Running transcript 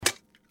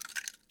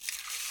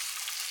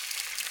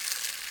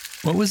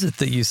What was it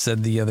that you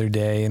said the other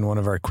day in one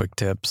of our quick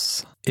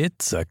tips?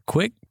 It's a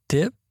quick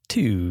tip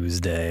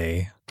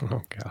Tuesday.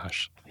 Oh,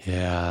 gosh.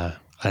 Yeah,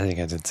 I think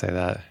I did say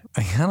that.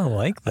 I kind of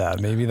like that.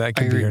 Maybe that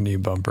could be your new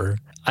bumper.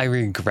 I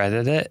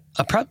regretted it.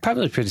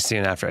 Probably pretty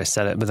soon after I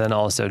said it, but then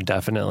also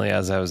definitely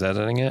as I was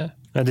editing it,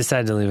 I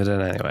decided to leave it in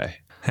anyway.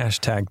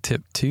 Hashtag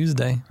Tip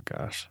Tuesday.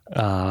 Gosh.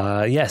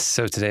 Yes,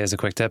 so today is a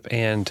quick tip.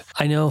 And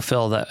I know,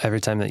 Phil, that every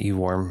time that you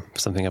warm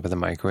something up in the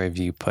microwave,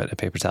 you put a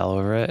paper towel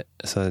over it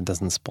so it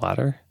doesn't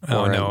splatter.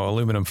 Oh, no,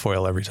 aluminum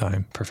foil every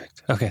time.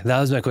 Perfect. Okay, that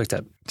was my quick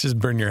tip. Just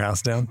burn your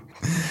house down,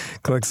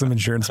 collect some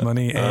insurance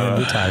money, and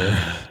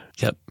retire.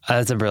 Yep.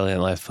 That's a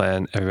brilliant life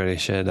plan. Everybody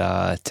should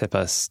tip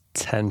us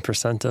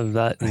 10% of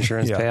that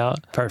insurance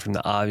payout, apart from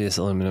the obvious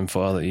aluminum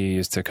foil that you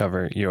use to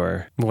cover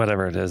your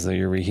whatever it is that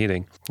you're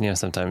reheating. You know,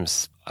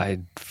 sometimes I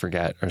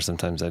forget or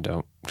sometimes I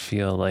don't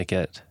feel like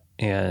it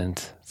and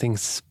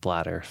things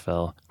splatter,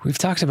 Phil. We've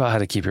talked about how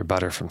to keep your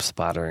butter from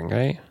splattering,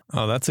 right?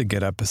 Oh, that's a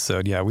good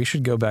episode. Yeah, we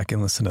should go back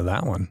and listen to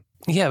that one.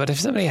 Yeah, but if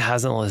somebody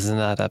hasn't listened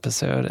to that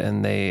episode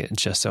and they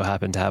just so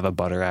happen to have a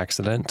butter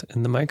accident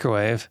in the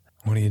microwave,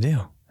 what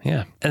do?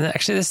 Yeah. And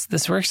actually,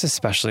 this works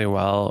especially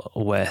well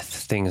with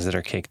things that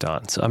are caked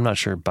on. So I'm not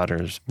sure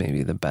butter's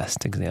maybe the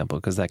best example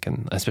because that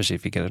can, especially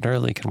if you get it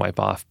early, can wipe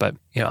off. But,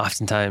 you know,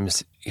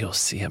 oftentimes you'll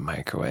see a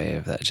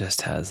microwave that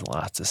just has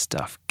lots of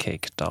stuff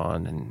caked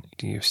on and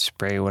you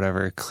spray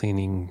whatever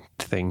cleaning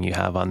thing you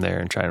have on there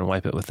and try and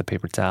wipe it with a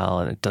paper towel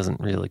and it doesn't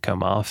really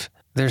come off.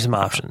 There's some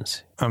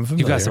options. I'm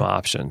familiar. You've got some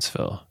options,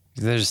 Phil.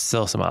 There's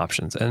still some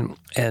options.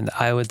 And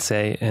I would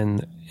say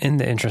in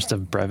the interest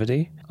of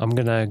brevity, I'm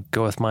going to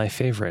go with my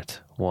favorite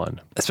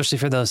one, especially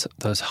for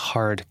those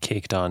hard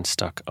caked on,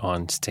 stuck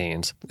on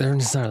stains. They're not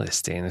necessarily a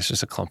stain. It's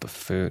just a clump of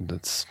food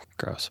that's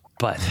gross.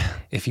 But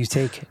if you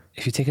take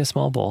a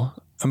small bowl.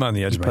 I'm on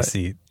the edge of my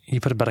seat. You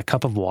put about a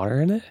cup of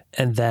water in it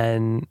and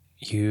then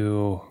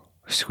you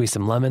squeeze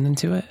some lemon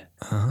into it.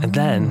 And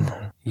then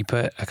you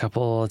put a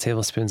couple of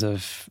tablespoons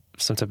of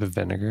some type of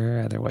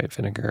vinegar, either white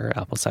vinegar or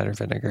apple cider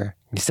vinegar.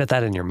 You set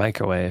that in your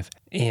microwave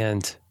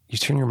and you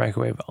turn your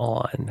microwave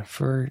on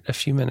for a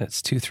few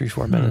minutes, 2, 3,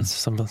 4 minutes,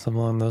 something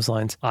along those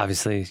lines.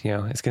 Obviously, you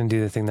know, it's going to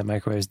do the thing that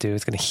microwaves do.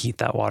 It's going to heat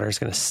that water. It's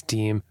going to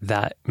steam.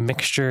 That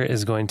mixture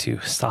is going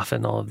to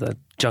soften all of the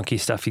junky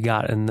stuff you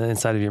got in the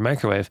inside of your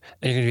microwave.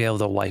 And you're going to be able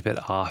to wipe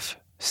it off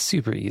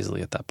super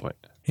easily at that point.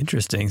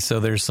 Interesting. So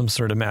there's some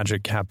sort of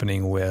magic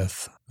happening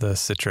with the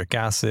citric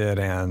acid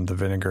and the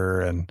vinegar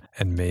and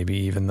maybe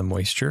even the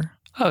moisture.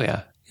 Oh,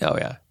 yeah.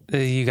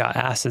 You got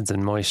acids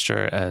and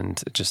moisture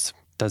and it just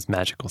does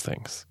magical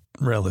things.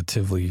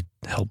 Relatively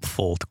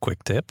helpful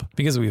quick tip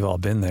because we've all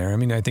been there. I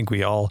mean, I think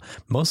we all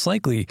most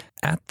likely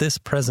at this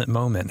present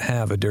moment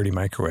have a dirty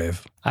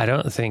microwave. I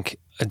don't think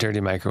a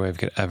dirty microwave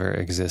could ever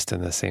exist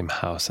in the same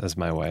house as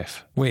my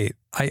wife. Wait,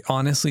 I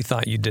honestly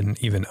thought you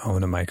didn't even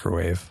own a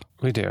microwave.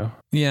 We do.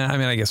 Yeah, I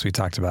mean, I guess we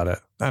talked about it.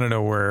 I don't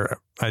know where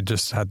I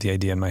just had the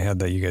idea in my head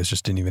that you guys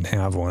just didn't even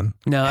have one.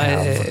 No,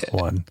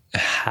 one.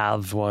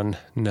 Have one?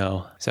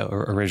 No. So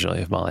originally,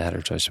 if Molly had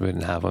her choice, she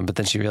wouldn't have one. But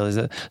then she realized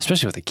that,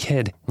 especially with a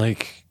kid,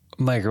 like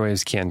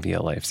microwaves can be a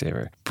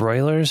lifesaver.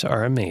 Broilers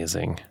are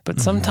amazing,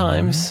 but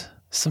sometimes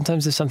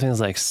if something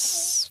is like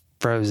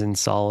frozen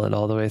solid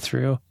all the way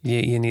through,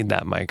 you need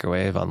that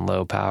microwave on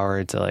low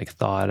power to like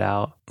thaw it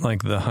out.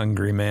 Like the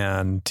Hungry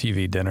Man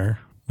TV dinner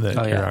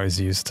that you're always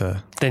used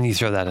to. Then you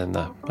throw that in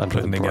the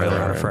under the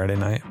together on a Friday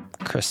night.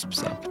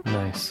 Crisps up.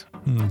 Nice.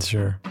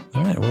 Sure.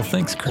 All right. Well,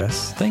 thanks,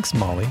 Chris. Thanks,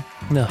 Molly.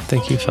 No,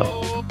 thank you,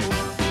 Phil.